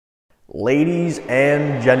Ladies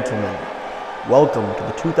and gentlemen, welcome to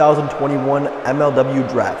the 2021 MLW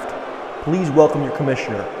Draft. Please welcome your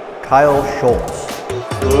commissioner, Kyle Schultz.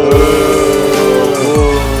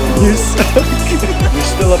 You suck. You're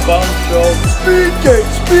still a bum, Schultz.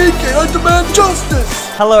 Speedgate, I demand justice!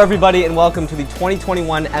 Hello everybody and welcome to the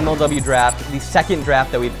 2021 MLW Draft, the second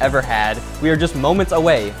draft that we've ever had. We are just moments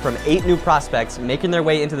away from 8 new prospects making their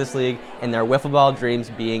way into this league and their wiffle ball dreams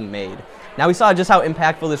being made. Now we saw just how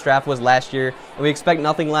impactful this draft was last year, and we expect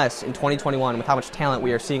nothing less in 2021 with how much talent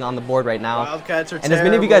we are seeing on the board right now. Wildcats are and as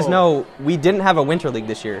many of you guys know, we didn't have a winter league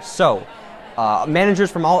this year, so managers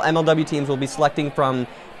from all MLW teams will be selecting from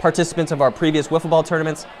participants of our previous wiffle ball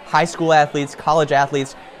tournaments, high school athletes, college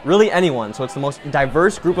athletes, really anyone. So it's the most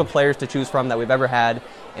diverse group of players to choose from that we've ever had.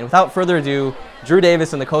 And without further ado, Drew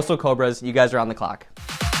Davis and the Coastal Cobras, you guys are on the clock.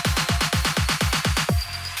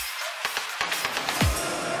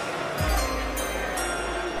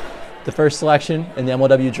 The first selection in the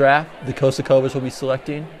MLW Draft, the Coastal Cobras will be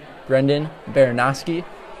selecting Brendan Baranowski,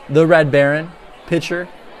 the Red Baron, pitcher,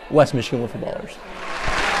 West Michigan Wiffle Ballers.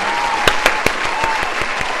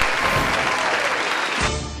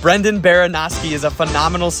 Brendan Baranowski is a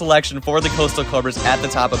phenomenal selection for the Coastal Cobras at the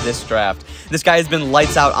top of this draft. This guy has been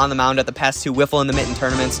lights out on the mound at the past 2 Wiffle in the Mitten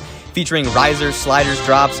tournaments, featuring risers, sliders,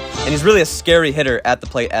 drops, and he's really a scary hitter at the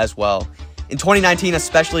plate as well. In 2019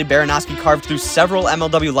 especially, Baranowski carved through several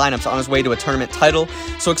MLW lineups on his way to a tournament title,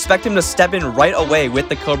 so expect him to step in right away with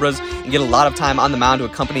the Cobras and get a lot of time on the mound to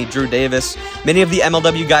accompany Drew Davis. Many of the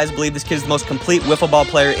MLW guys believe this kid is the most complete wiffle ball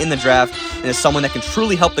player in the draft and is someone that can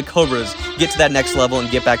truly help the Cobras get to that next level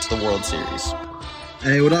and get back to the World Series.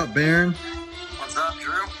 Hey, what up, Baron? What's up,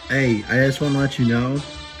 Drew? Hey, I just want to let you know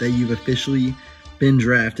that you've officially been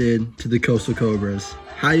drafted to the Coastal Cobras.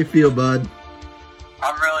 How you feel, bud?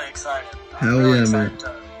 I'm really excited. Hell really yeah, excited man.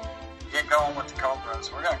 to get going with the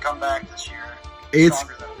Cobras. We're going to come back this year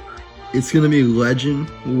stronger than ever. It's going to be legend.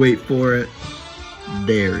 Wait for it.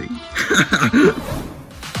 Dairy.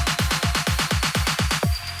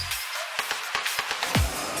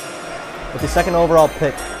 With the second overall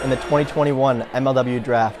pick in the 2021 MLW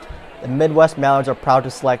Draft, the Midwest Mallards are proud to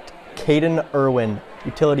select Caden Irwin,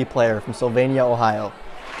 utility player from Sylvania, Ohio.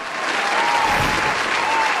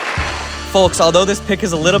 Folks, although this pick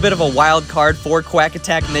is a little bit of a wild card for Quack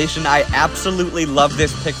Attack Nation, I absolutely love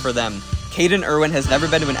this pick for them. Caden Irwin has never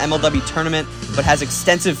been to an MLW tournament, but has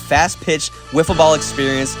extensive fast-pitch wiffle ball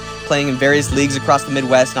experience, playing in various leagues across the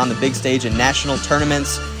Midwest and on the big stage in national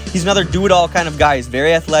tournaments. He's another do-it-all kind of guy. He's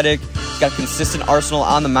very athletic, he's got a consistent arsenal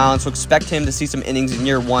on the mound, so expect him to see some innings in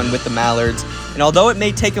year 1 with the Mallards. And although it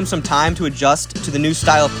may take him some time to adjust to the new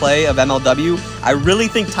style of play of MLW, I really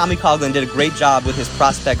think Tommy Coughlin did a great job with his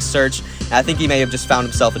prospect search. I think he may have just found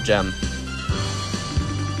himself a gem.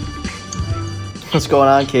 What's going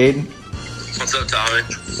on, Cade? What's up, Tommy?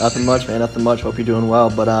 Nothing much, man. Nothing much. Hope you're doing well.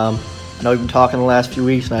 But I know we've been talking the last few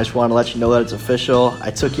weeks, and I just wanted to let you know that it's official. I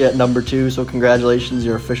took you at number 2, so congratulations.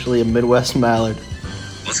 You're officially a Midwest Mallard.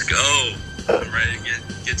 Let's go. I'm ready to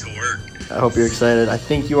get to work. I hope you're excited. I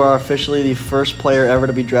think you are officially the first player ever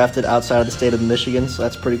to be drafted outside of the state of Michigan, so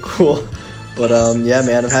that's pretty cool. But yeah,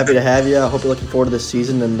 man, I'm happy to have you. I hope you're looking forward to this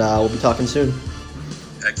season, and we'll be talking soon.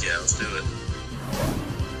 Heck yeah, let's do it.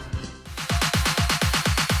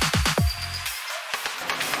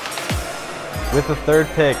 With the third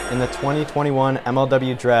pick in the 2021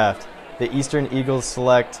 MLW Draft, the Eastern Eagles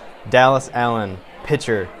select Dallas Allen,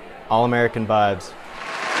 pitcher, All-American vibes.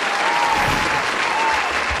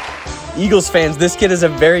 Eagles fans, this kid is a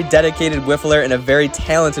very dedicated wiffler and a very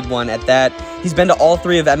talented one at that. He's been to all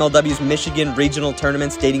 3 of MLW's Michigan regional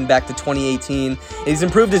tournaments dating back to 2018, and he's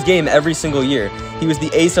improved his game every single year. He was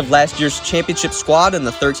the ace of last year's championship squad in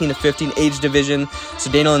the 13 to 15 age division,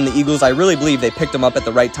 so Daniel and the Eagles, I really believe they picked him up at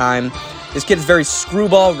the right time. This kid is very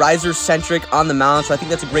screwball, riser-centric on the mound, so I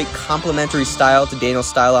think that's a great complementary style to Daniel's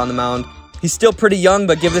style on the mound. He's still pretty young,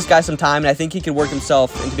 but give this guy some time, and I think he could work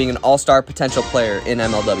himself into being an all-star potential player in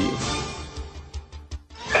MLW.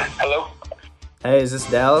 Hello? Hey, is this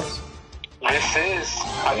Dallas? This is.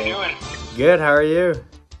 How you doing? Good, how are you?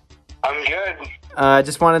 I'm good. I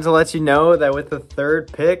just wanted to let you know that with the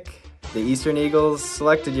third pick, the Eastern Eagles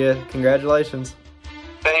selected you. Congratulations.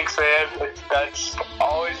 Thanks, man. That's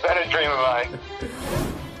always been a dream of mine.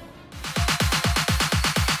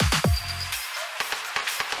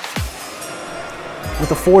 With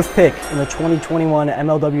the fourth pick in the 2021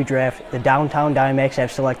 MLW Draft, the Downtown Diamondbacks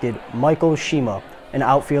have selected Michael Shima, an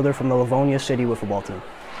outfielder from the Livonia City Wiffle Ball team.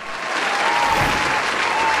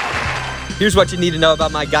 Here's what you need to know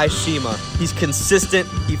about my guy Shima. He's consistent,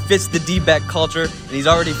 he fits the D-back culture, and he's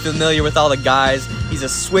already familiar with all the guys. He's a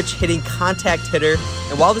switch-hitting contact hitter,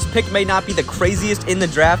 and while this pick may not be the craziest in the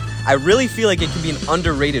draft, I really feel like it could be an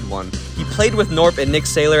underrated one. He played with Norp and Nick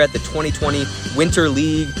Saylor at the 2020 Winter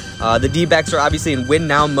League. The D-backs are obviously in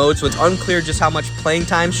win-now mode, so it's unclear just how much playing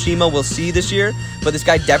time Shima will see this year, but this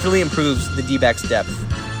guy definitely improves the D-backs' depth.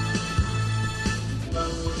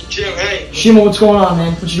 Jim, hey. Shima, what's going on,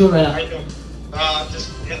 man? What you doing right now? How you doing?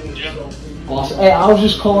 Just hitting the gym. Awesome. Hey, I was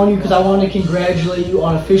just calling you because I wanted to congratulate you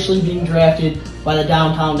on officially being drafted by the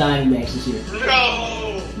Downtown Diamondbacks this year.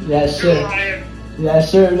 No! Yes, sir. Ryan.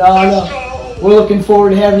 Yes, sir. No. We're looking forward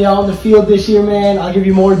to having you out on the field this year, man. I'll give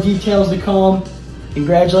you more details to come.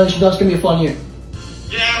 Congratulations. That's going to be a fun year.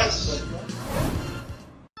 Yes!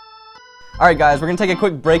 Alright guys, we're going to take a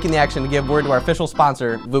quick break in the action to give word to our official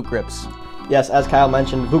sponsor, Voot Grips. Yes, as Kyle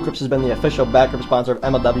mentioned, Voot Grips has been the official backgrip sponsor of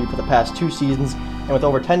MLW for the past 2 seasons, and with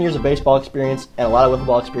over 10 years of baseball experience and a lot of wiffle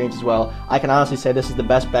ball experience as well, I can honestly say this is the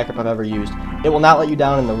best backgrip I've ever used. It will not let you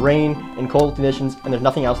down in the rain, in cold conditions, and there's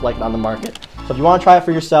nothing else like it on the market. So if you want to try it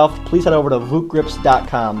for yourself, please head over to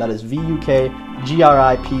vootgrips.com, that is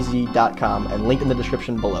VUKGRIPZ.com, and link in the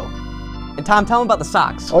description below. And Tom, tell them about the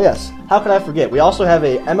socks. Oh yes, how could I forget? We also have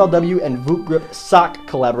a MLW and Voot Grip sock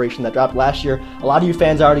collaboration that dropped last year. A lot of you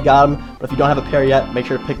fans already got them, but if you don't have a pair yet, make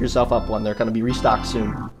sure to pick yourself up one. They're going to be restocked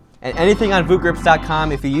soon. And anything on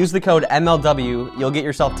vootgrips.com, if you use the code MLW, you'll get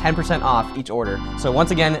yourself 10% off each order. So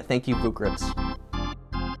once again, thank you, Voot Grips.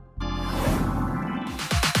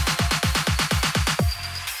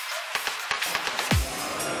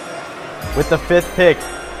 With the 5th pick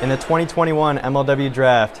in the 2021 MLW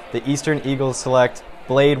Draft, the Eastern Eagles select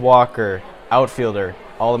Blade Walker, outfielder,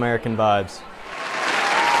 All-American vibes.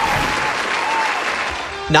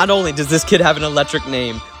 Not only does this kid have an electric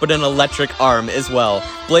name, but an electric arm as well.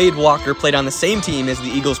 Blade Walker played on the same team as the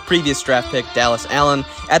Eagles' previous draft pick, Dallas Allen,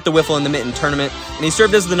 at the Wiffle in the Mitten tournament, and he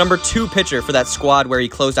served as the number 2 pitcher for that squad where he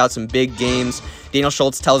closed out some big games. Daniel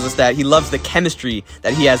Schultz tells us that he loves the chemistry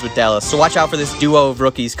that he has with Dallas, so watch out for this duo of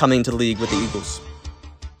rookies coming to the league with the Eagles.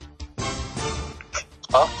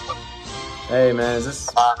 Hey man, is this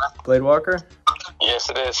Blade Walker? Yes,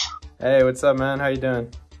 it is. Hey, what's up man? How you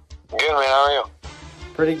doing? Good, man. How are you?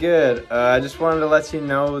 Pretty good. I just wanted to let you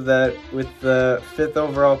know that with the 5th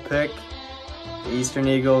overall pick, the Eastern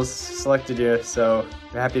Eagles selected you, so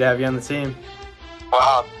we're happy to have you on the team.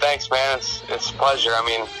 Wow, thanks, man. It's a pleasure. I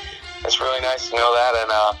mean, it's really nice to know that,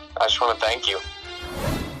 and I just want to thank you.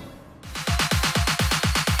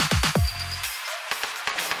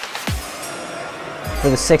 For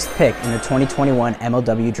the 6th pick in the 2021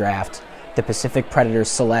 MLW Draft, the Pacific Predators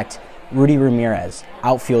select Rudy Ramirez,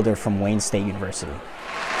 outfielder from Wayne State University.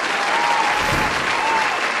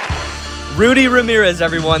 Rudy Ramirez,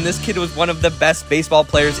 everyone. This kid was one of the best baseball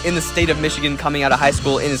players in the state of Michigan coming out of high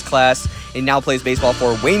school in his class. He now plays baseball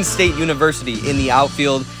for Wayne State University in the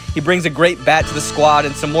outfield. He brings a great bat to the squad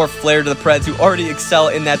and some more flair to the Preds, who already excel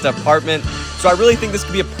in that department. So I really think this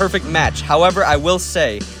could be a perfect match. However, I will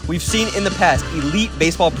say, we've seen in the past elite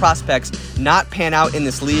baseball prospects not pan out in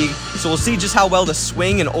this league, so we'll see just how well the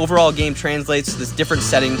swing and overall game translates to this different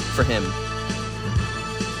setting for him.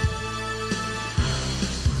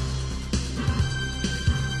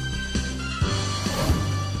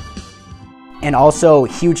 And also,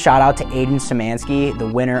 huge shout out to Aiden Szymanski, the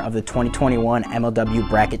winner of the 2021 MLW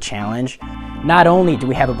Bracket Challenge. Not only do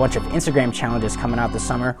we have a bunch of Instagram challenges coming out this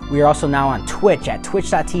summer, we are also now on Twitch at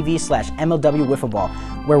twitch.tv/MLW Wiffleball,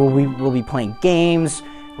 where we'll be playing games,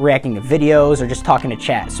 reacting to videos, or just talking to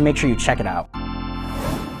chat. So make sure you check it out.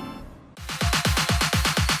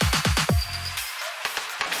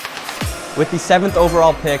 With the 7th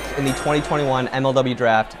overall pick in the 2021 MLW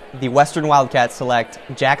Draft, the Western Wildcats select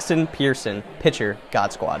Jackson Pearson, pitcher,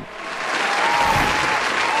 God Squad.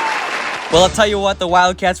 Well, I'll tell you what, the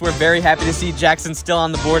Wildcats were very happy to see Jackson still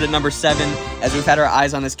on the board at number 7, as we've had our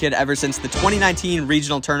eyes on this kid ever since the 2019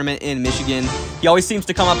 regional tournament in Michigan. He always seems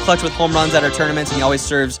to come up clutch with home runs at our tournaments, and he always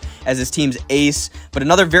serves as his team's ace. But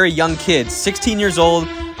another very young kid, 16 years old,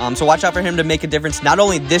 so watch out for him to make a difference not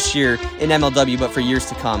only this year in MLW, but for years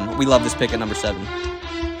to come. We love this pick at number 7.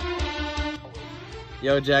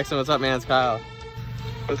 Yo, Jackson, what's up, man? It's Kyle.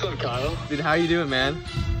 What's up, Kyle? Dude, how you doing, man?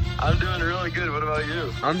 I'm doing really good. What about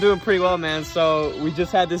you? I'm doing pretty well, man. So we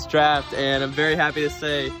just had this draft, and I'm very happy to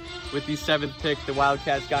say with the 7th pick, the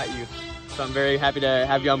Wildcats got you. So I'm very happy to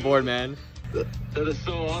have you on board, man. That is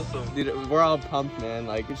so awesome. Dude, we're all pumped, man.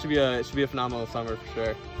 Like, it should be a phenomenal summer for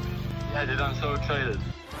sure. Yeah, dude, I'm so excited.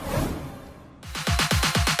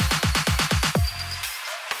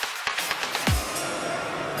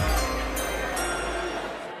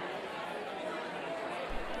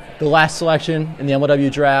 The last selection in the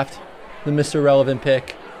MLW draft, the Mr. Relevant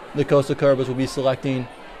pick, the Coastal Cobras will be selecting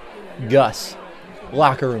Gus,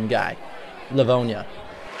 locker room guy, Livonia.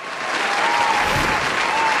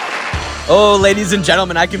 Oh, ladies and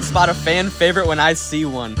gentlemen, I can spot a fan favorite when I see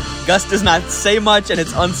one. Gus does not say much, and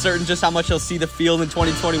it's uncertain just how much he'll see the field in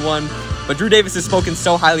 2021. But Drew Davis has spoken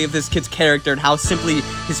so highly of this kid's character and how simply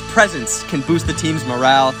his presence can boost the team's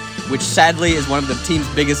morale, which sadly is one of the team's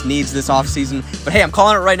biggest needs this offseason. But hey, I'm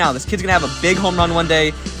calling it right now. This kid's going to have a big home run one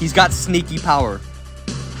day. He's got sneaky power.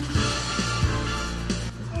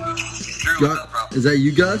 Is that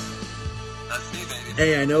you, Gus? That's me, baby.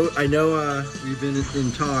 Hey, I know we've been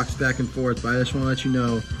in talks back and forth, but I just want to let you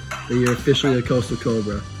know that you're officially a Coastal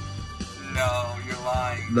Cobra. No, you're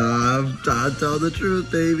lying. Nah, I'm telling the truth,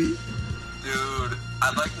 baby. Dude,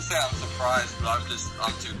 I'd like to say I'm surprised, but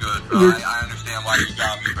I'm too good, bro. I understand why you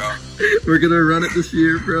got me, bro. We're gonna run it this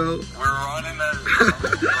year, bro. We're running it, bro.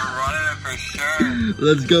 We're running it for sure.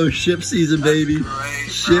 Let's go, ship season, baby.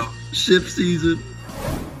 That's great, bro. Ship season.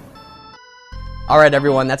 All right,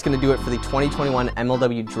 everyone, that's going to do it for the 2021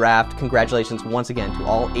 MLW Draft. Congratulations once again to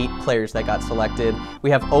all 8 players that got selected. We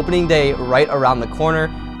have opening day right around the corner.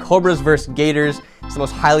 Cobras versus Gators. It's the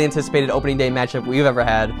most highly anticipated opening day matchup we've ever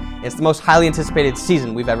had. It's the most highly anticipated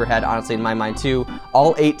season we've ever had, honestly, in my mind, too.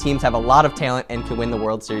 All 8 teams have a lot of talent and can win the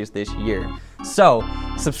World Series this year. So,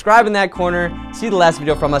 subscribe in that corner. See the last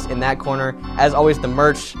video from us in that corner. As always, the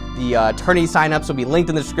merch, the tourney signups will be linked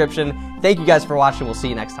in the description. Thank you guys for watching. We'll see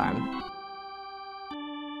you next time.